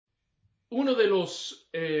Uno de los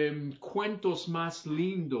cuentos más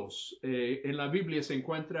lindos en la Biblia se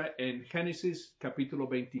encuentra en Génesis capítulo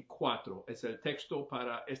 24. Es el texto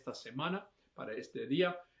para esta semana, para este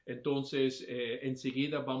día. Entonces,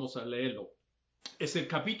 enseguida vamos a leerlo. Es el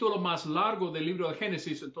capítulo más largo del libro de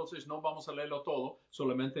Génesis, entonces no vamos a leerlo todo,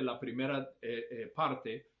 solamente la primera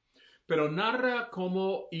parte. Pero narra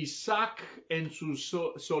cómo Isaac en su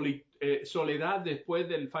soledad después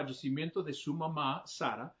del fallecimiento de su mamá,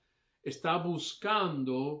 Sara, está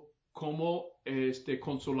buscando cómo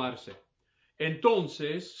consolarse.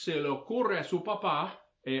 Entonces se le ocurre a su papá,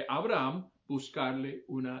 Abraham, buscarle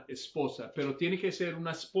una esposa, pero tiene que ser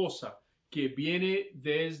una esposa que viene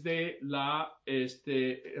desde la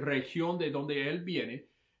región de donde él viene,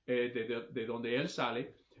 de donde él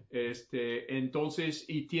sale. Entonces,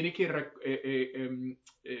 y tiene que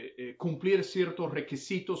cumplir ciertos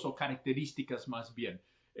requisitos o características más bien.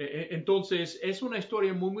 Entonces, es una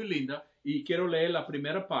historia muy, muy linda y quiero leer la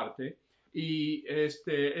primera parte. Y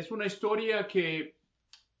es una historia que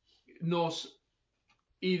nos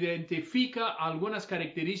identifica algunas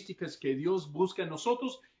características que Dios busca en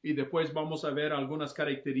nosotros y después vamos a ver algunas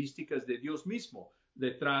características de Dios mismo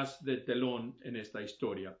detrás del telón en esta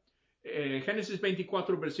historia. Génesis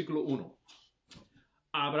 24, versículo 1.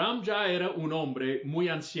 Abraham ya era un hombre muy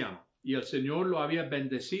anciano y el Señor lo había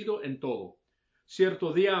bendecido en todo.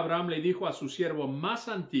 Cierto día Abraham le dijo a su siervo más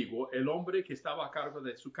antiguo, el hombre que estaba a cargo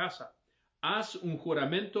de su casa, haz un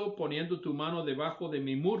juramento poniendo tu mano debajo de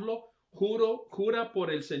mi muslo, jura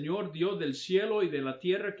por el Señor Dios del cielo y de la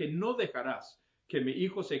tierra que no dejarás que mi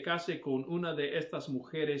hijo se case con una de estas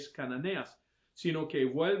mujeres cananeas, sino que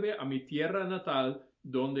vuelve a mi tierra natal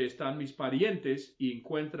donde están mis parientes y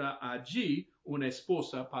encuentra allí una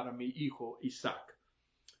esposa para mi hijo Isaac.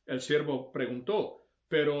 El siervo preguntó,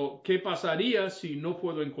 pero ¿qué pasaría si no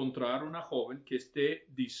puedo encontrar una joven que esté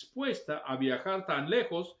dispuesta a viajar tan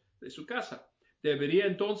lejos de su casa? ¿Debería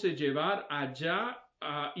entonces llevar allá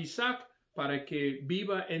a Isaac para que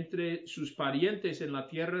viva entre sus parientes en la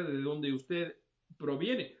tierra de donde usted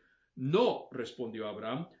proviene? No, respondió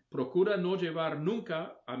Abraham, procura no llevar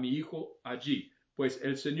nunca a mi hijo allí, pues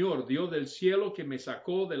el Señor, Dios del cielo, que me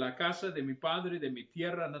sacó de la casa de mi padre, de mi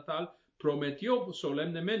tierra natal, prometió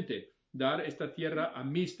solemnemente dar esta tierra a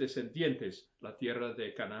mis descendientes, la tierra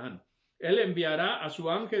de Canaán. Él enviará a su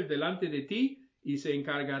ángel delante de ti y se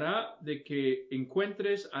encargará de que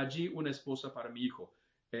encuentres allí una esposa para mi hijo.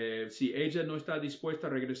 Si ella no está dispuesta a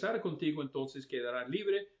regresar contigo, entonces quedará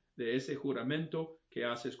libre de ese juramento que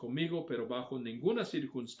haces conmigo, pero bajo ninguna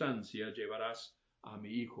circunstancia llevarás a mi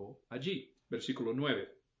hijo allí. Versículo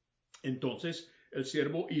 9. Entonces el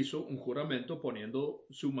siervo hizo un juramento poniendo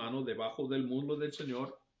su mano debajo del muslo del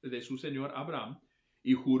Señor, de su señor Abraham,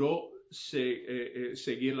 y juró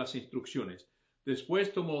seguir las instrucciones.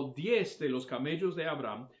 Después tomó 10 de los camellos de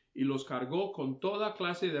Abraham y los cargó con toda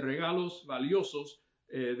clase de regalos valiosos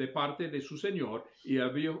de parte de su señor y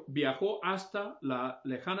viajó hasta la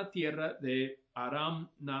lejana tierra de Aram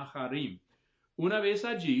Naharim. Una vez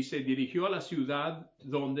allí se dirigió a la ciudad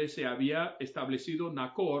donde se había establecido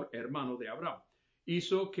Nacor, hermano de Abraham.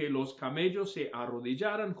 Hizo que los camellos se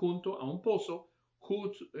arrodillaran junto a un pozo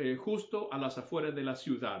justo a las afueras de la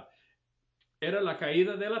ciudad. Era la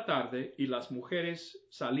caída de la tarde y las mujeres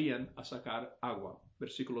salían a sacar agua.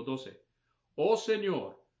 Versículo 12. Oh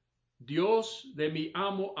Señor, Dios de mi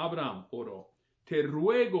amo Abraham, oró, te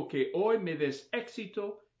ruego que hoy me des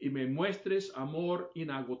éxito y me muestres amor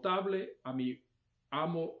inagotable a mi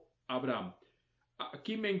amo Abraham.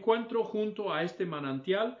 Aquí me encuentro junto a este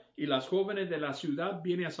manantial y las jóvenes de la ciudad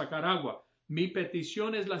vienen a sacar agua. Mi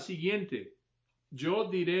petición es la siguiente.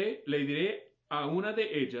 Le diré a una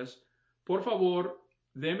de ellas, por favor,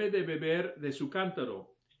 deme de beber de su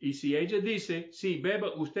cántaro. Y si ella dice, sí,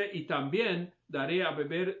 beba usted y también daré a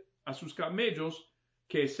beber a sus camellos,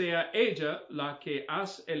 que sea ella la que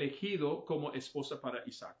has elegido como esposa para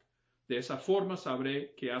Isaac. De esa forma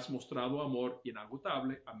sabré que has mostrado amor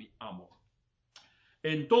inagotable a mi amo.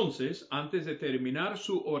 Entonces, antes de terminar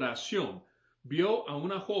su oración, vio a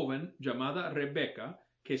una joven llamada Rebeca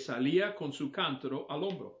que salía con su cántaro al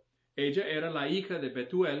hombro. Ella era la hija de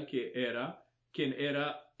Betuel, quien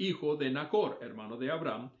era hijo de Nacor, hermano de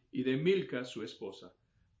Abraham, y de Milca, su esposa.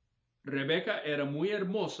 Rebeca era muy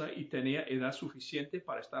hermosa y tenía edad suficiente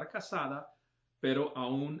para estar casada, pero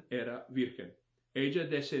aún era virgen. Ella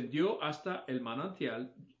descendió hasta el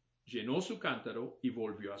manantial, llenó su cántaro y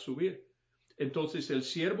volvió a subir. Entonces el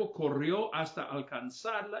siervo corrió hasta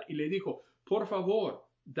alcanzarla y le dijo, por favor,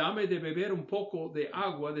 dame de beber un poco de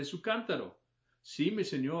agua de su cántaro. Sí, mi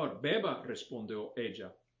señor, beba, respondió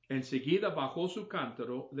ella. Enseguida bajó su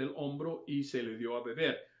cántaro del hombro y se le dio a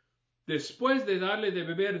beber. Después de darle de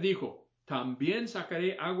beber, dijo, también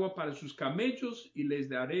sacaré agua para sus camellos y les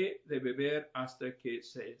daré de beber hasta que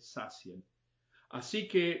se sacien. Así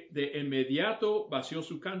que de inmediato vació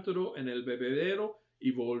su cántaro en el bebedero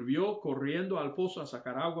y volvió corriendo al pozo a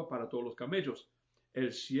sacar agua para todos los camellos.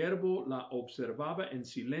 El siervo la observaba en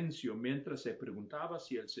silencio mientras se preguntaba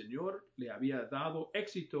si el Señor le había dado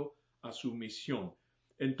éxito a su misión.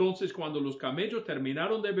 Entonces, cuando los camellos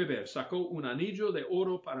terminaron de beber, sacó un anillo de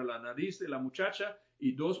oro para la nariz de la muchacha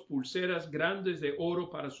y 2 pulseras grandes de oro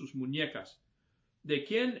para sus muñecas. ¿De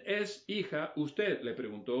quién es hija usted?, le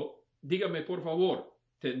preguntó. Dígame, por favor,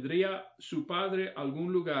 ¿tendría su padre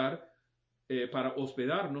algún lugar para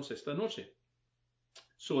hospedarnos esta noche?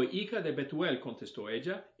 Soy hija de Betuel, contestó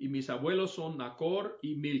ella, y mis abuelos son Nacor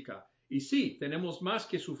y Milca. Y sí, tenemos más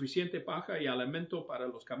que suficiente paja y alimento para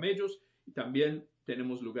los camellos, y también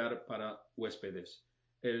tenemos lugar para huéspedes.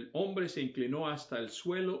 El hombre se inclinó hasta el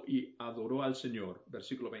suelo y adoró al Señor.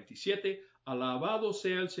 Versículo 27. Alabado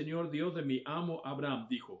sea el Señor Dios de mi amo Abraham,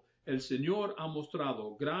 dijo. El Señor ha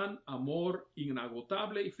mostrado gran amor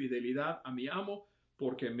inagotable y fidelidad a mi amo,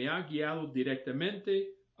 porque me ha guiado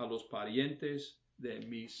directamente a los parientes de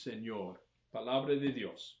mi Señor. Palabra de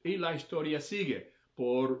Dios. Y la historia sigue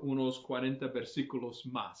por unos 40 versículos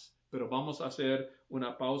más, pero vamos a hacer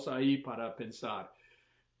una pausa ahí para pensar.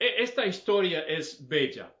 Esta historia es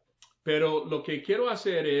bella, pero lo que quiero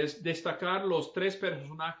hacer es destacar los 3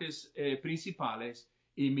 personajes principales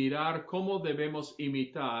y mirar cómo debemos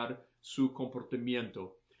imitar su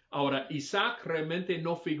comportamiento. Ahora, Isaac realmente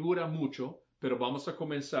no figura mucho, pero vamos a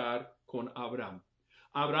comenzar con Abraham.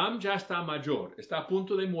 Abraham ya está mayor, está a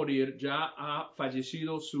punto de morir, ya ha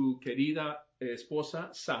fallecido su querida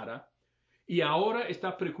esposa Sara y ahora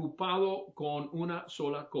está preocupado con una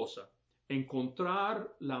sola cosa: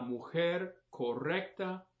 encontrar la mujer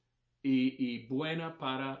correcta y buena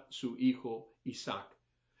para su hijo Isaac.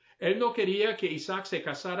 Él no quería que Isaac se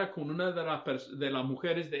casara con una de las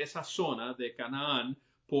mujeres de esa zona de Canaán,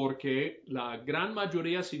 porque la gran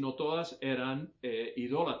mayoría, si no todas, eran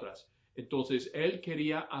idólatras. Entonces, él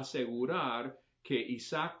quería asegurar que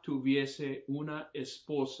Isaac tuviese una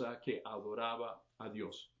esposa que adoraba a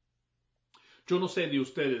Dios. Yo no sé de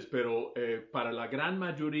ustedes, pero para la gran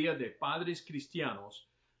mayoría de padres cristianos,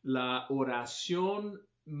 la oración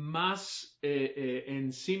más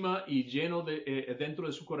encima y lleno dentro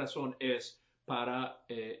de su corazón es para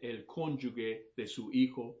el cónyuge de su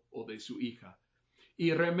hijo o de su hija.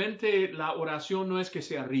 Y realmente la oración no es que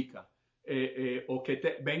sea rica o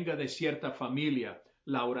que venga de cierta familia.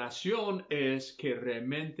 La oración es que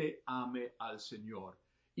realmente ame al Señor.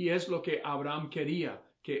 Y es lo que Abraham quería,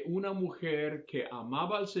 que una mujer que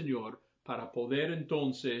amaba al Señor para poder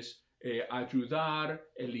entonces ayudar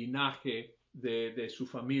el linaje de su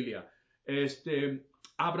familia.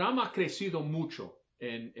 Abraham ha crecido mucho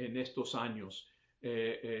en estos años.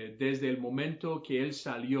 Desde el momento que él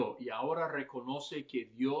salió y ahora reconoce que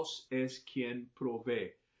Dios es quien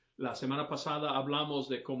provee. La semana pasada hablamos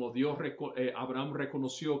de cómo Abraham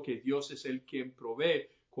reconoció que Dios es el quien provee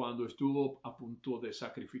cuando estuvo a punto de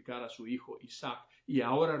sacrificar a su hijo Isaac, y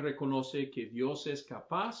ahora reconoce que Dios es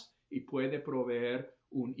capaz y puede proveer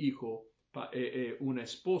un hijo, una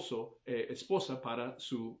esposa para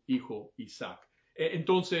su hijo Isaac.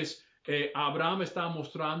 Entonces, Abraham está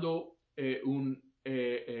mostrando un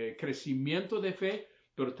crecimiento de fe,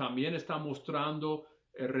 pero también está mostrando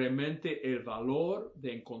realmente el valor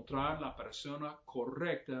de encontrar la persona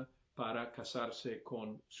correcta para casarse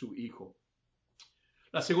con su hijo.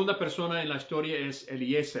 La segunda persona en la historia es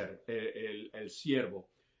Eliezer, el siervo.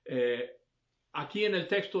 Aquí en el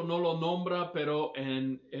texto no lo nombra, pero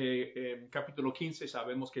en capítulo 15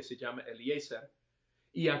 sabemos que se llama Eliezer.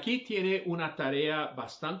 Y aquí tiene una tarea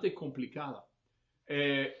bastante complicada.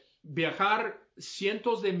 Viajar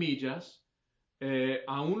cientos de millas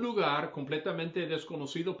a un lugar completamente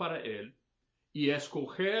desconocido para él y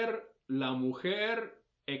escoger la mujer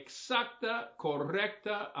exacta,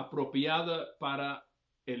 correcta, apropiada para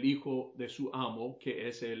el hijo de su amo, que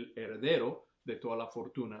es el heredero de toda la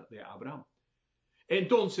fortuna de Abraham.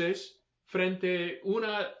 Entonces, frente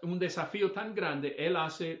a un desafío tan grande, él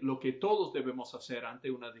hace lo que todos debemos hacer ante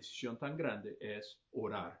una decisión tan grande, es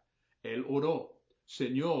orar. Él oró: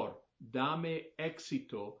 Señor, dame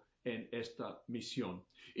éxito en esta misión.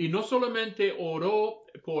 Y no solamente oró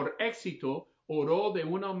por éxito, oró de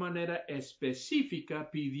una manera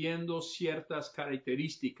específica pidiendo ciertas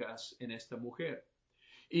características en esta mujer.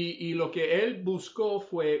 Y lo que él buscó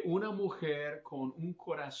fue una mujer con un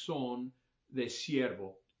corazón de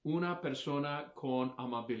siervo, una persona con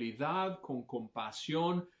amabilidad, con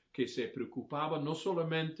compasión, que se preocupaba no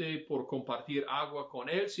solamente por compartir agua con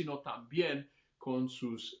él, sino también con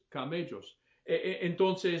sus camellos.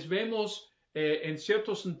 Entonces vemos en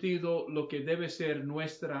cierto sentido lo que debe ser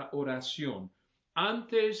nuestra oración.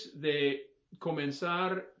 Antes de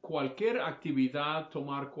comenzar cualquier actividad,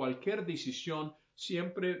 tomar cualquier decisión,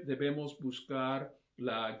 siempre debemos buscar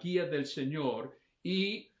la guía del Señor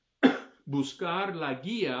y buscar la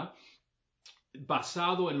guía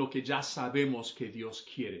basado en lo que ya sabemos que Dios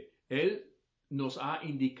quiere. Él nos ha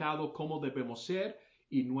indicado cómo debemos ser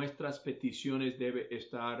y nuestras peticiones deben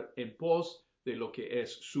estar en pos de lo que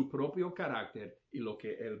es su propio carácter y lo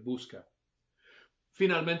que Él busca.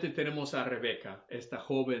 Finalmente tenemos a Rebeca, esta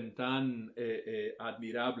joven tan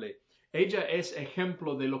admirable. Ella es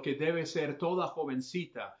ejemplo de lo que debe ser toda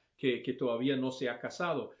jovencita que todavía no se ha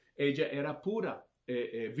casado. Ella era pura,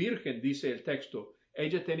 virgen, dice el texto.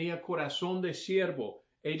 Ella tenía corazón de siervo.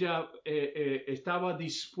 Ella estaba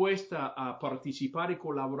dispuesta a participar y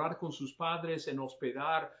colaborar con sus padres en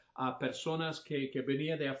hospedar a personas que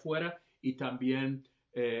venían de afuera y también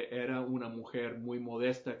era una mujer muy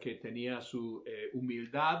modesta que tenía su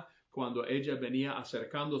humildad. Cuando ella venía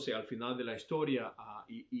acercándose al final de la historia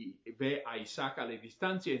y ve a Isaac a la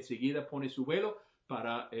distancia, enseguida pone su velo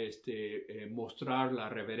para mostrar la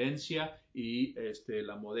reverencia y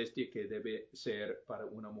la modestia que debe ser para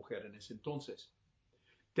una mujer en ese entonces.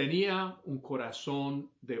 Tenía un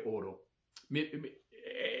corazón de oro.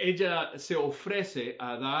 Ella se ofrece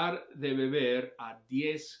a dar de beber a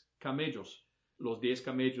 10 camellos, los 10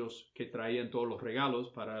 camellos que traían todos los regalos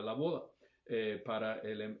para la boda, para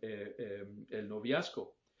el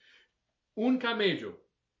noviazgo. Un camello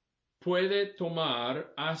puede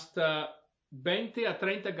tomar hasta 20 a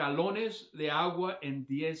 30 galones de agua en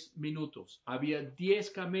 10 minutos. Había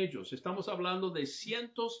 10 camellos. Estamos hablando de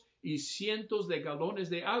cientos y cientos de galones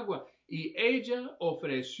de agua. Y ella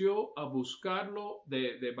ofreció a buscarlo,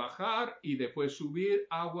 de bajar y después subir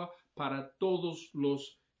agua para todos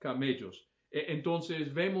los camellos.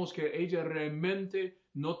 Entonces vemos que ella realmente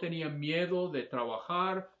no tenía miedo de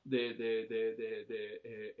trabajar, de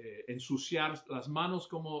ensuciar las manos,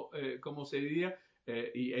 como se diría,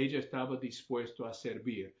 y ella estaba dispuesta a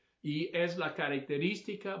servir. Y es la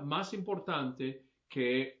característica más importante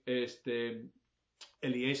que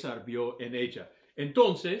Eliezer vio en ella.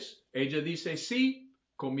 Entonces, ella dice sí,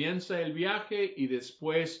 comienza el viaje y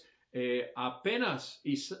después apenas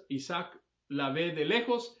Isaac la ve de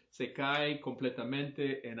lejos, se cae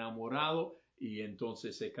completamente enamorado y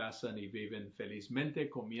entonces se casan y viven felizmente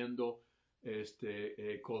comiendo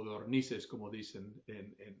codornices, como dicen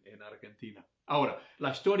en Argentina. Ahora,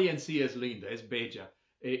 la historia en sí es linda, es bella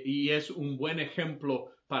y es un buen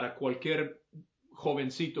ejemplo para cualquier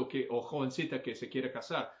jovencito o jovencita que se quiera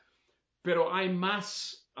casar. Pero hay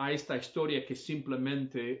más a esta historia que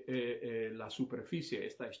simplemente la superficie,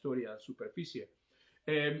 esta historia superficie.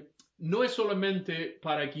 No es solamente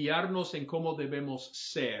para guiarnos en cómo debemos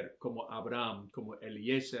ser, como Abraham, como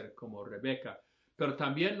Eliezer, como Rebeca, pero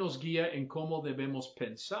también nos guía en cómo debemos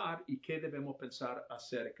pensar y qué debemos pensar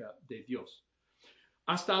acerca de Dios.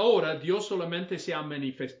 Hasta ahora, Dios solamente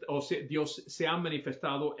Dios se ha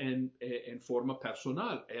manifestado en forma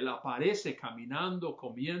personal. Él aparece caminando,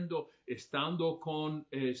 comiendo, estando con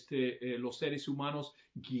los seres humanos,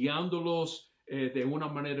 guiándolos de una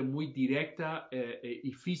manera muy directa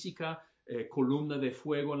y física, columna de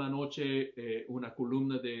fuego en la noche, una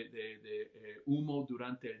columna de humo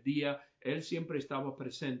durante el día. Él siempre estaba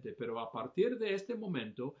presente, pero a partir de este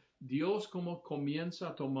momento, Dios como comienza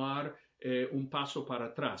a tomar un paso para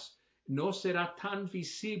atrás. No será tan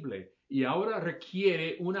visible y ahora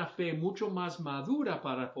requiere una fe mucho más madura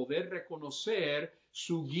para poder reconocer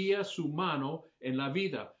su guía, su mano en la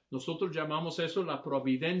vida. Nosotros llamamos eso la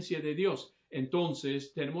providencia de Dios.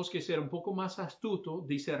 Entonces tenemos que ser un poco más astuto,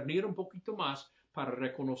 discernir un poquito más para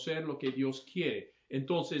reconocer lo que Dios quiere.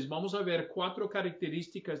 Entonces vamos a ver 4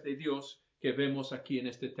 características de Dios que vemos aquí en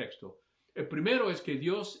este texto. El primero es que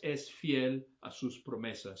Dios es fiel a sus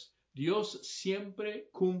promesas. Dios siempre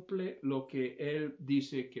cumple lo que Él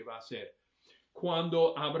dice que va a hacer.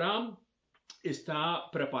 Cuando Abraham está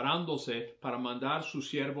preparándose para mandar su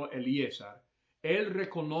siervo Eliezer, él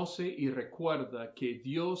reconoce y recuerda que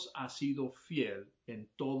Dios ha sido fiel en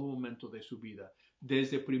todo momento de su vida.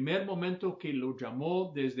 Desde el primer momento que lo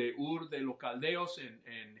llamó desde Ur de los Caldeos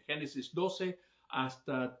en Génesis 12,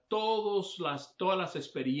 hasta todas las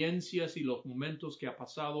experiencias y los momentos que ha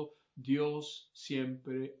pasado, Dios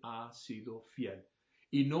siempre ha sido fiel.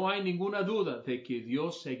 Y no hay ninguna duda de que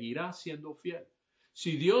Dios seguirá siendo fiel.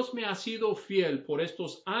 Si Dios me ha sido fiel por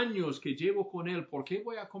estos años que llevo con Él, ¿por qué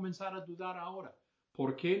voy a comenzar a dudar ahora?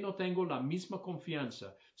 ¿Por qué no tengo la misma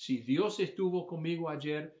confianza? Si Dios estuvo conmigo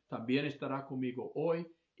ayer, también estará conmigo hoy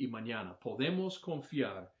y mañana. Podemos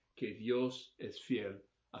confiar que Dios es fiel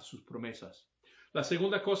a sus promesas. La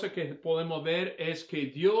segunda cosa que podemos ver es que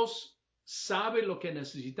Dios sabe lo que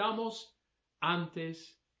necesitamos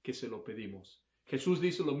antes que se lo pedimos. Jesús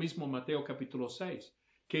dice lo mismo en Mateo capítulo 6,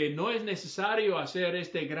 que no es necesario hacer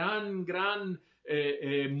este gran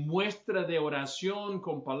muestra de oración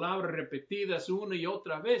con palabras repetidas una y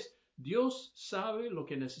otra vez. Dios sabe lo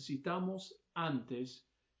que necesitamos antes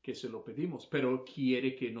que se lo pedimos, pero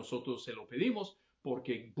quiere que nosotros se lo pedimos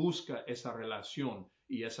porque busca esa relación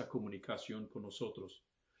y esa comunicación con nosotros.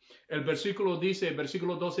 El versículo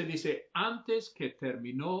 12 dice, antes que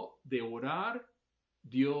terminó de orar,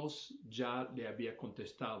 Dios ya le había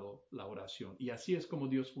contestado la oración. Y así es como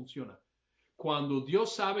Dios funciona. Cuando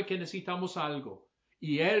Dios sabe que necesitamos algo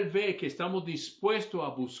y Él ve que estamos dispuestos a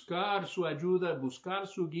buscar su ayuda, buscar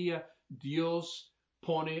su guía, Dios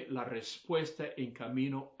pone la respuesta en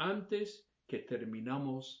camino antes que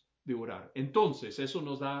terminamos de orar. Entonces, eso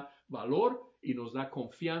nos da valor y nos da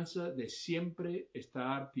confianza de siempre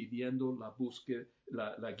estar pidiendo la búsqueda,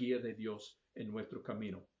 la guía de Dios en nuestro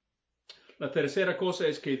camino. La tercera cosa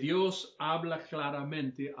es que Dios habla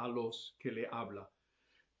claramente a los que le habla.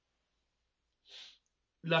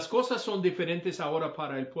 Las cosas son diferentes ahora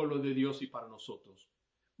para el pueblo de Dios y para nosotros.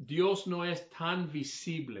 Dios no es tan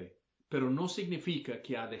visible, pero no significa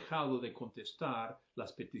que ha dejado de contestar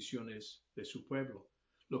las peticiones de su pueblo.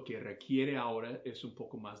 Lo que requiere ahora es un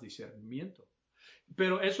poco más discernimiento.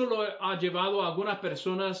 Pero eso lo ha llevado a algunas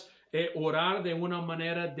personas a orar de una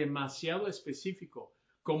manera demasiado específica,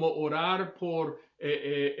 como orar por,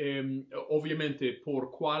 obviamente,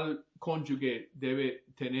 por cuál cónyuge debe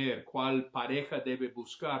tener, cuál pareja debe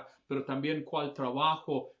buscar, pero también cuál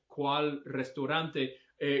trabajo, cuál restaurante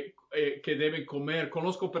que deben comer.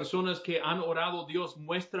 Conozco personas que han orado, Dios,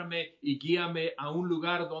 muéstrame y guíame a un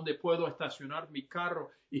lugar donde puedo estacionar mi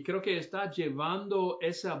carro. Y creo que está llevando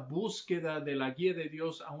esa búsqueda de la guía de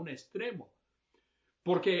Dios a un extremo.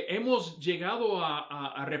 Porque hemos llegado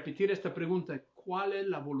a repetir esta pregunta, ¿cuál es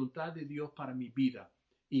la voluntad de Dios para mi vida?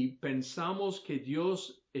 Y pensamos que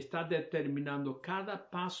Dios está determinando cada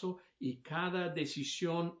paso y cada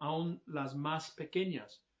decisión, aun las más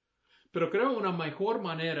pequeñas. Pero creo una mejor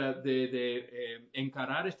manera de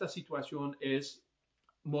encarar esta situación es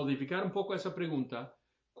modificar un poco esa pregunta,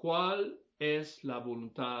 ¿cuál es la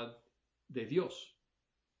voluntad de Dios?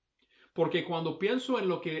 Porque cuando pienso en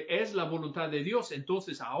lo que es la voluntad de Dios,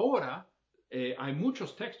 entonces ahora hay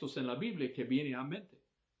muchos textos en la Biblia que vienen a mente.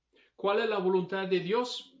 ¿Cuál es la voluntad de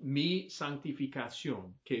Dios? Mi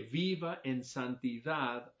santificación, que viva en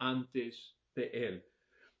santidad antes de Él.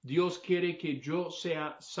 Dios quiere que yo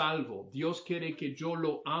sea salvo. Dios quiere que yo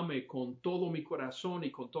lo ame con todo mi corazón y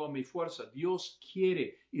con toda mi fuerza. Dios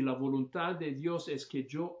quiere y la voluntad de Dios es que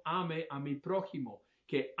yo ame a mi prójimo,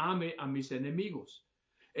 que ame a mis enemigos.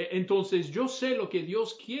 Entonces yo sé lo que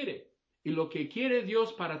Dios quiere y lo que quiere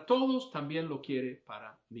Dios para todos también lo quiere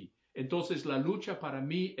para mí. Entonces la lucha para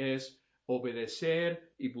mí es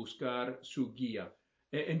obedecer y buscar su guía.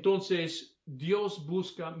 Entonces Dios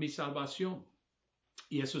busca mi salvación.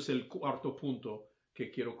 Y eso es el cuarto punto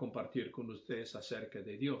que quiero compartir con ustedes acerca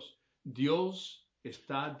de Dios. Dios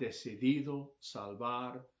está decidido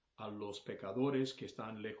salvar a los pecadores que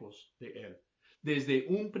están lejos de Él. Desde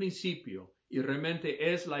un principio, y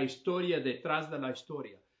realmente es la historia detrás de la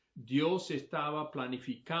historia, Dios estaba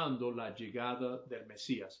planificando la llegada del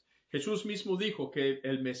Mesías. Jesús mismo dijo que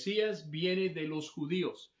el Mesías viene de los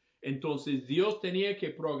judíos. Entonces Dios tenía que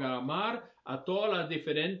programar a todas las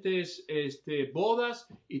diferentes bodas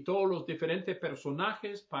y todos los diferentes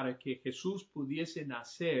personajes para que Jesús pudiese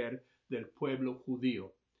nacer del pueblo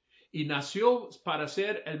judío. Y nació para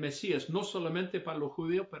ser el Mesías, no solamente para los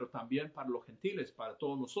judíos, pero también para los gentiles, para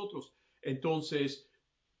todos nosotros. Entonces,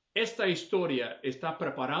 esta historia está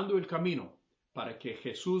preparando el camino para que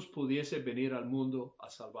Jesús pudiese venir al mundo a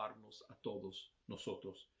salvarnos a todos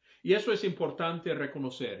nosotros. Y eso es importante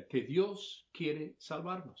reconocer, que Dios quiere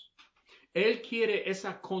salvarnos. Él quiere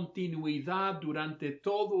esa continuidad durante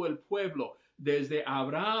todo el pueblo, desde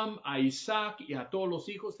Abraham a Isaac y a todos los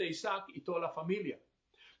hijos de Isaac y toda la familia.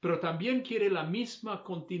 Pero también quiere la misma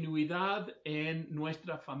continuidad en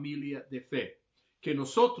nuestra familia de fe. Que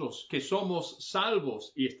nosotros que somos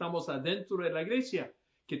salvos y estamos adentro de la iglesia,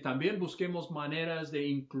 que también busquemos maneras de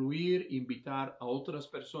incluir, invitar a otras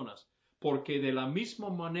personas. Porque de la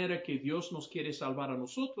misma manera que Dios nos quiere salvar a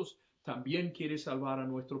nosotros, también quiere salvar a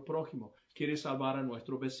nuestro prójimo, quiere salvar a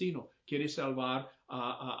nuestro vecino, quiere salvar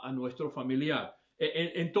a nuestro familiar.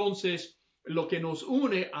 Entonces, Lo que nos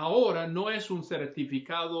une ahora no es un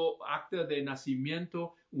certificado, acta de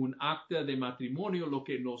nacimiento, un acta de matrimonio. Lo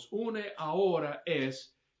que nos une ahora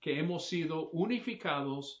es que hemos sido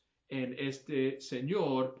unificados en este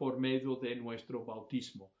Señor por medio de nuestro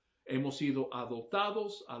bautismo. Hemos sido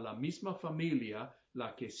adoptados a la misma familia,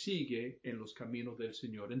 la que sigue en los caminos del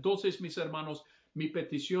Señor. Entonces, mis hermanos, mi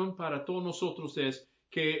petición para todos nosotros es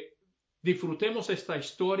que disfrutemos esta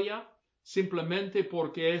historia simplemente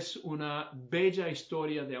porque es una bella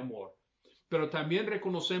historia de amor. Pero también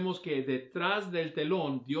reconocemos que detrás del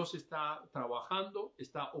telón Dios está trabajando,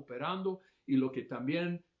 está operando, y lo que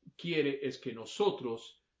también quiere es que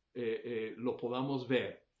nosotros lo podamos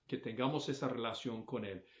ver, que tengamos esa relación con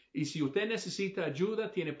Él. Y si usted necesita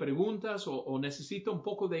ayuda, tiene preguntas o necesita un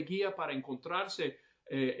poco de guía para encontrar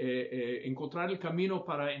el camino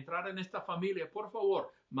para entrar en esta familia, por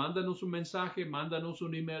favor, mándanos un mensaje, mándanos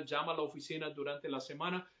un email, llama a la oficina durante la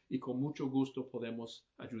semana y con mucho gusto podemos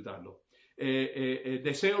ayudarlo.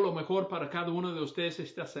 Deseo lo mejor para cada uno de ustedes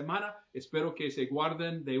esta semana. Espero que se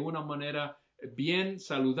guarden de una manera bien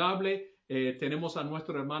saludable. Tenemos a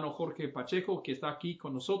nuestro hermano Jorge Pacheco, que está aquí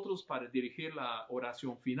con nosotros para dirigir la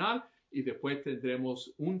oración final, y después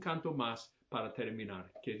tendremos un canto más para terminar.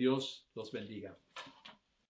 Que Dios los bendiga.